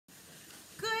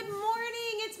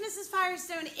Mrs.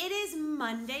 Firestone. It is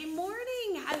Monday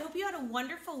morning. I hope you had a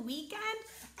wonderful weekend.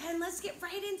 And let's get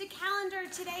right into calendar.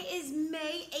 Today is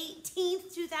May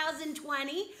 18th,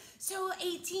 2020. So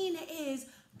 18 is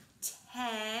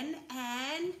 10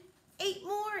 and 8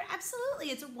 more.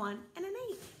 Absolutely. It's a 1 and an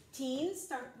 8. Teens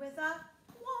start with a 1.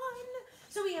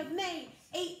 So we have May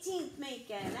 18th. Make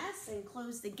an S and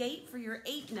close the gate for your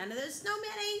 8. None of those snowman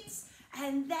 8s.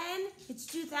 And then it's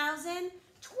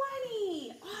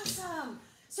 2020. Awesome.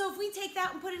 So if we take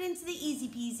that and put it into the easy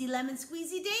peasy lemon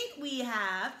squeezy date, we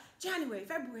have January,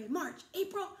 February, March,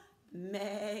 April,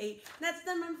 May. That's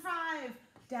number 5.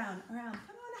 Down, around,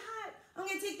 put on a hat. I'm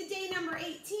going to take the day number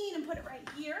 18 and put it right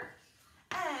here.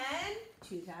 And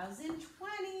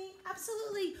 2020.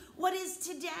 Absolutely. What is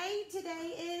today?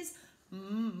 Today is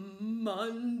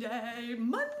Monday.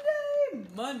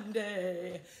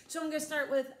 So I'm going to start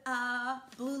with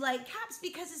blue light caps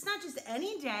because it's not just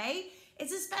any day.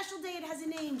 It's a special day. It has a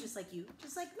name just like you,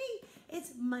 just like me.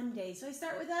 It's Monday. So I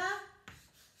start with a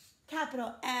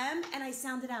capital M and I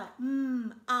sound it out.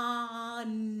 On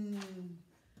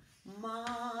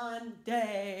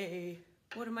Monday.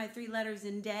 What are my 3 letters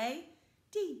in day?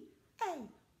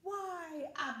 D-A-Y.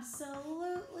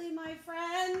 Absolutely, my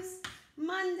friends.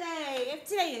 Monday. If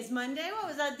today is Monday, what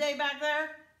was that day back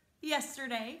there?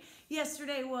 Yesterday.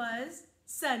 Yesterday was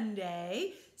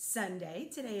Sunday.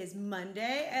 Today is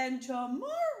Monday, and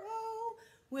tomorrow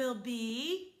will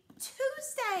be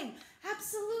Tuesday.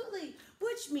 Absolutely.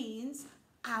 Which means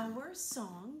our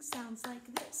song sounds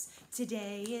like this.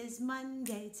 Today is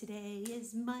Monday,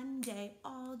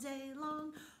 all day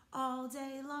long, all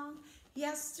day long.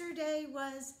 Yesterday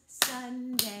was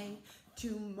Sunday,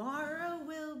 tomorrow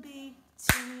will be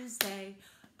Tuesday.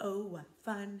 Oh, what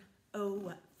fun, oh,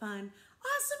 what fun.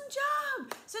 Awesome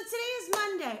job. So today is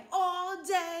Monday, all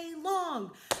day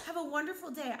long. Have a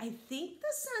wonderful day. I think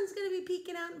the sun's going to be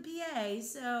peeking out in PA,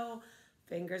 so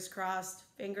fingers crossed,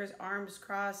 arms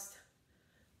crossed,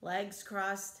 legs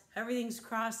crossed, everything's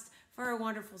crossed for a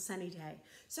wonderful sunny day.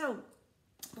 So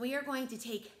we are going to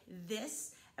take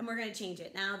this and we're going to change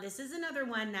it. Now, this is another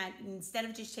one that instead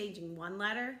of just changing one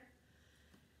letter,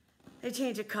 they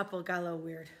changed a couple, got a little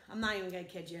weird. I'm not even gonna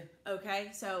kid you, okay?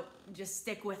 So just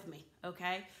stick with me,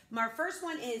 okay? Our first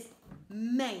one is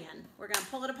man. We're gonna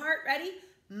pull it apart, ready?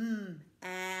 Man.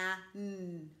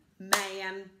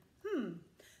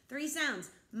 3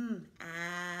 sounds, man.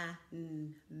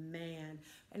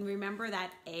 And remember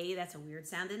that A, that's a weird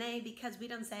sound in A because we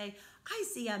don't say, I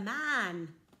see a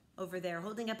man over there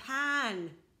holding a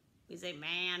pan. We say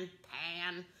man,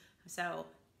 pan. So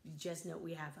just note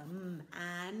we have a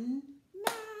man.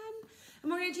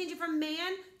 And we're going to change it from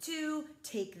man to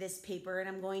take this paper and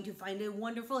I'm going to find a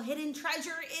wonderful hidden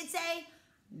treasure. It's a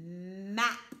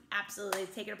map. Absolutely.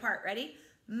 Let's take it apart. Ready?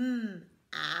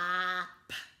 Map.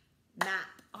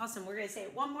 Awesome. We're going to say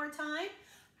it one more time.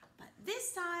 But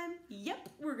this time, yep,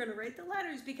 we're going to write the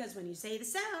letters because when you say the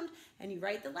sound and you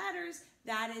write the letters,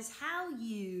 that is how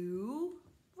you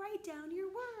write down your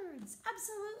words.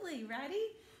 Absolutely.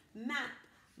 Ready? Map.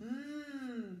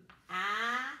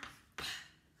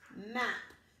 Map.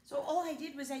 So all I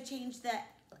did was I changed the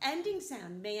ending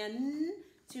sound, man,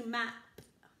 to map.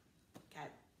 Okay.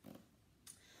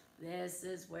 This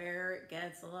is where it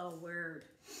gets a little weird.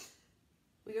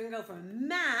 We're going to go from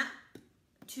map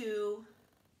to,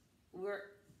 well,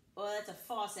 that's a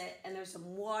faucet, and there's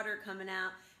some water coming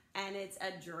out, and it's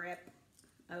a drip.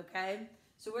 Okay?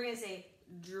 So we're going to say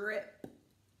drip.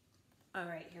 All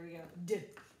right, here we go.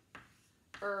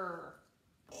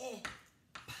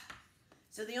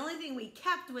 So the only thing we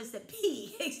kept was the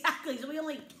P. Exactly. So we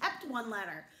only kept one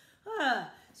letter.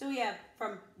 So we have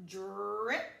from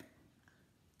drip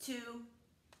to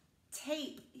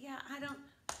tape. Yeah, I don't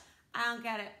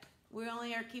get it. We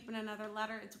only are keeping another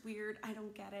letter. It's weird. I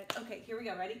don't get it. Okay, here we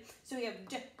go. Ready? So we have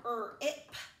it,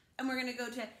 and we're gonna go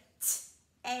to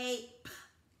tape.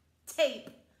 Tape.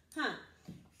 Tape.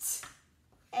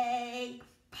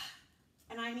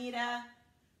 And I need a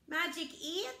magic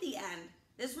E at the end.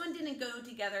 This one didn't go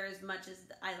together as much as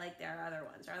I like their other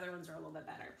ones. Our other ones are a little bit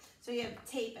better. So you have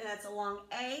tape, and that's a long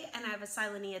A, and I have a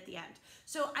silent E at the end.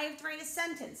 So I have to write a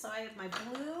sentence. So I have my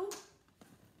blue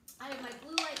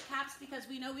light caps because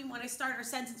we know we want to start our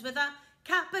sentence with a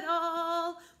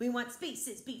capital. We want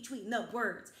spaces between the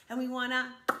words, and we want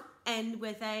to end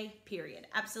with a period.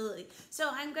 Absolutely.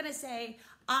 So I'm going to say,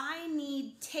 I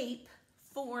need tape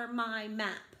for my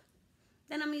map.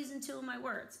 Then I'm using 2 of my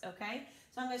words, okay?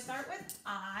 So I'm going to start with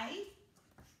I.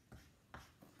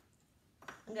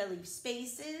 I'm going to leave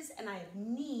spaces, and I have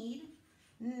need.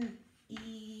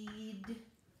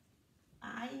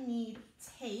 I need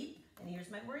tape. and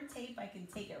here's my word tape. I can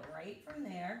take it right from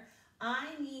there. I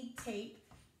need tape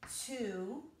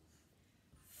to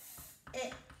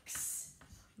fix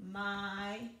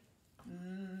my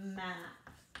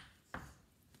map.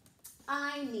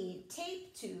 I need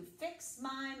tape to fix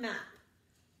my map.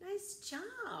 Nice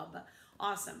job.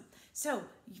 Awesome. So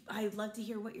I'd love to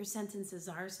hear what your sentences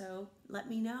are, so let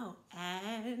me know.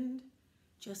 And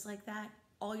just like that,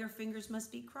 all your fingers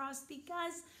must be crossed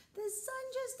because the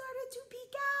sun just started to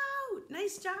peek out.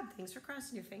 Nice job. Thanks for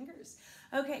crossing your fingers.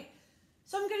 Okay,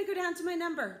 so I'm going to go down to my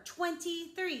number,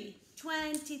 23.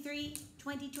 23,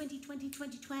 20, 20, 20,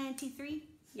 20, 23.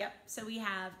 Yep, so we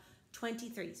have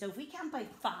 23. So if we count by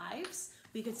fives,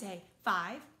 we could say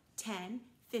 5, 10,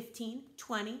 15,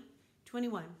 20,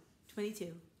 21,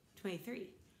 22, 23.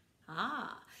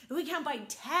 If we count by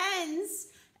tens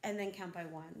and then count by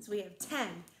ones, we have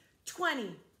 10,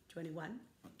 20, 21,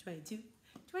 22,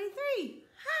 23.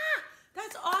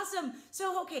 That's awesome.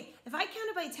 So, okay, if I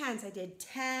counted by tens, I did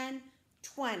 10,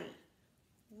 20.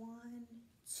 1,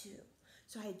 2.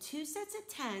 So I had 2 sets of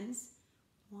tens,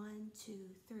 1,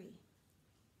 2, 3,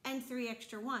 and 3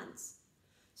 extra ones.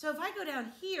 So if I go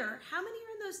down here, how many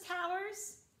are in those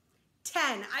towers?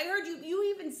 10. I heard you. You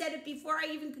even said it before I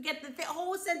even could get the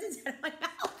whole sentence out of my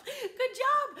mouth. Good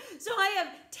job. So I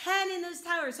have 10 in those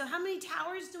towers. So how many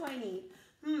towers do I need?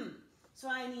 So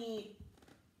I need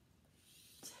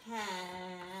 10.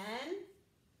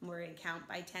 We're going to count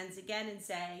by tens again and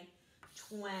say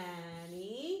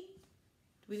 20.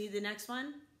 Do we need the next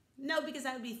one? No, because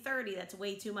that would be 30. That's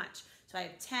way too much. So I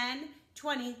have 10,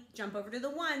 20, jump over to the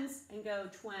ones and go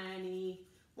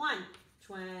 21,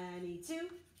 22,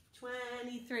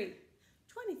 23.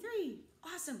 23.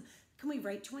 Awesome. Can we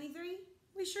write 23?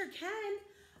 We sure can.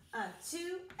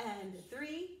 2 and a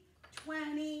 3,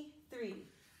 23.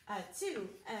 2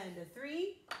 and a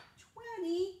 3,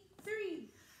 23.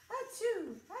 2 and a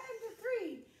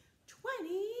 3,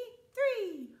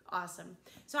 23. Awesome.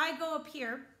 So I go up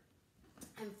here,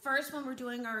 and first when we're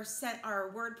doing our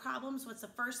word problems, what's the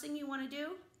first thing you want to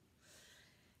do?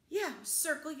 Yeah,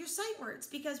 circle your sight words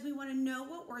because we want to know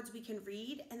what words we can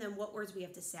read and then what words we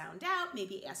have to sound out,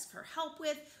 maybe ask for help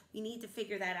with. We need to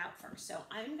figure that out first. So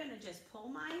I'm going to just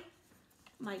pull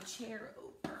my chair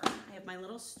over. I have my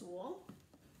little stool.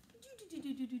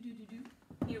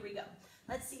 Here we go.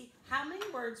 Let's see how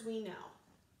many words we know.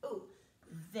 Oh,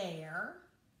 there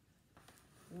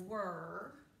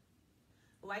were.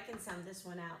 Oh, I can sound this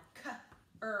one out.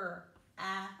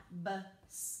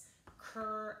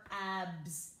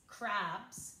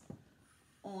 Crabs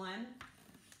on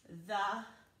the,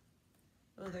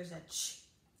 oh, there's a ch,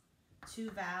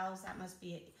 2 vowels, that must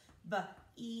be it.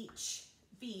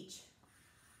 Beach,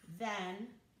 then,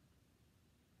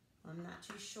 I'm not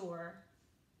too sure.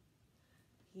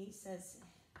 He says,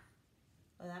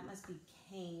 oh, that must be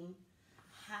came.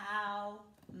 How,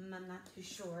 I'm not too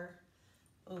sure.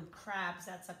 Oh, crabs,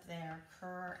 that's up there.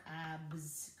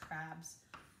 Crabs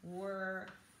were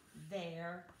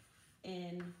there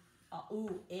in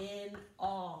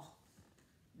all.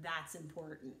 That's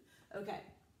important. Okay.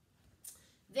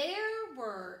 There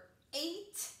were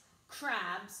 8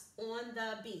 crabs on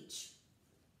the beach.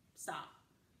 Stop.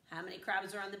 How many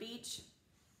crabs are on the beach?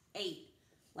 8.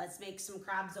 Let's make some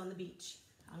crabs on the beach.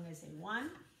 I'm going to say 1,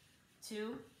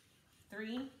 2,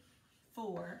 3,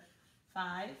 4,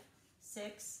 5,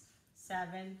 6,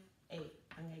 7, 8.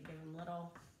 I'm going to give them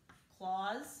little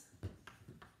claws.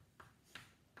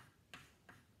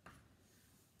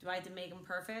 Do I have to make them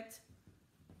perfect?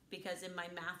 Because in my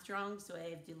math drawings, do I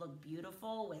have to look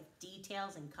beautiful with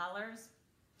details and colors?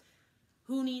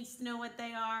 Who needs to know what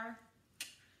they are?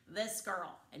 This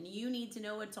girl. And you need to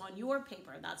know what's on your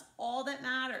paper. That's all that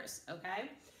matters,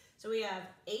 okay? So we have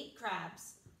 8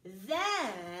 crabs.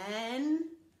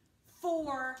 Then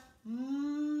 4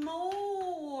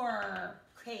 more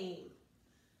came.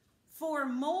 4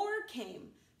 more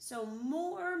came. So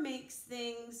more makes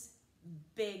things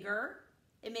bigger.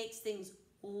 It makes things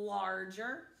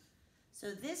larger.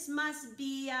 So this must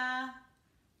be a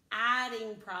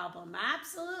adding problem.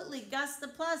 Absolutely, Gus the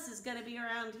plus is going to be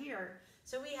around here.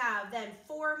 So we have then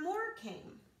 4 more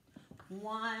came.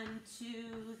 1,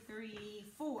 2, 3,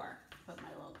 4. Put my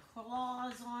little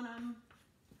claws on them.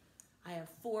 I have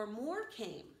 4 more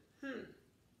came.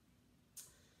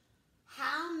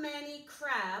 How many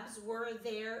crabs were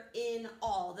there in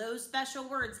all? Those special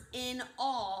words, in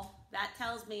all, that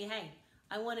tells me, hey,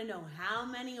 I want to know how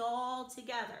many all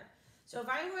together. So if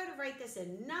I were to write this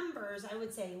in numbers, I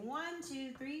would say 1,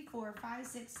 2, 3, 4, 5,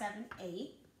 6, 7,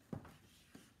 8.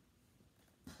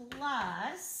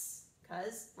 Plus,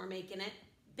 because we're making it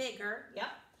bigger,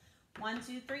 yep. 1,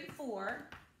 2, 3, 4.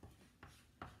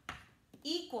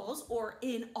 equals or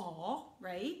in all,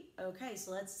 right? Okay,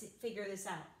 so let's figure this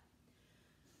out.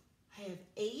 I have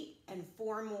 8 and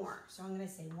 4 more. So I'm going to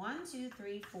say 1, 2,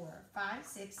 3, 4, 5,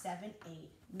 6, 7,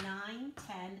 8, 9,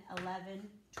 10, 11,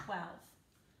 12.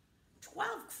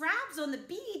 12 crabs on the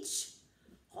beach.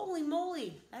 Holy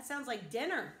moly. That sounds like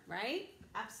dinner, right?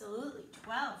 Absolutely.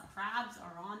 12 crabs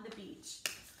are on the beach.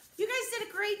 You guys did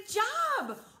a great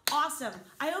job. Awesome.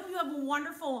 I hope you have a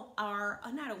wonderful, or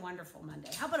not a wonderful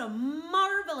Monday. How about a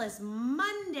marvelous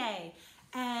Monday?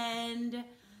 And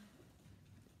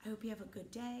I hope you have a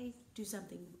good day. Do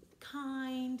something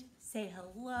kind. Say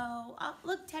hello. Oh,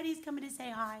 look, Teddy's coming to say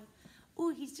hi.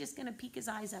 Ooh, he's just going to peek his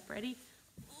eyes up. Ready?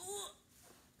 Ooh.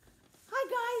 Hi,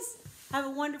 guys. Have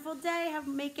a wonderful day.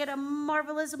 Make it a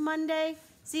marvelous Monday.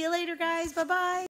 See you later, guys. Bye-bye.